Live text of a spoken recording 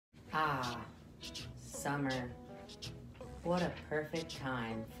Ah, summer. What a perfect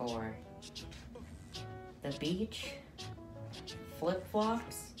time for the beach,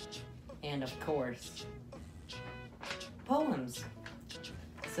 flip-flops, and of course, poems.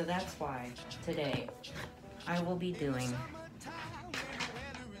 So that's why today I will be doing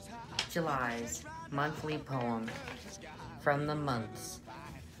July's monthly poem from the months,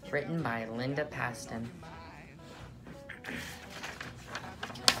 written by Linda Paston.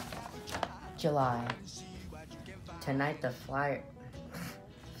 July. Tonight the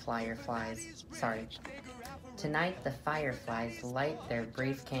fireflies. Tonight the fireflies light their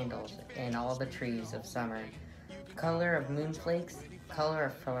brief candles in all the trees of summer. Color of moonflakes, color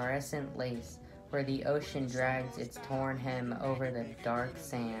of fluorescent lace, where the ocean drags its torn hem over the dark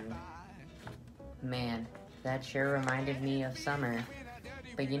sand. Man, that sure reminded me of summer.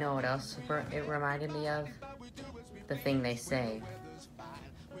 But you know what else it reminded me of? The thing they say.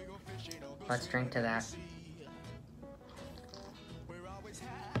 Let's drink to that.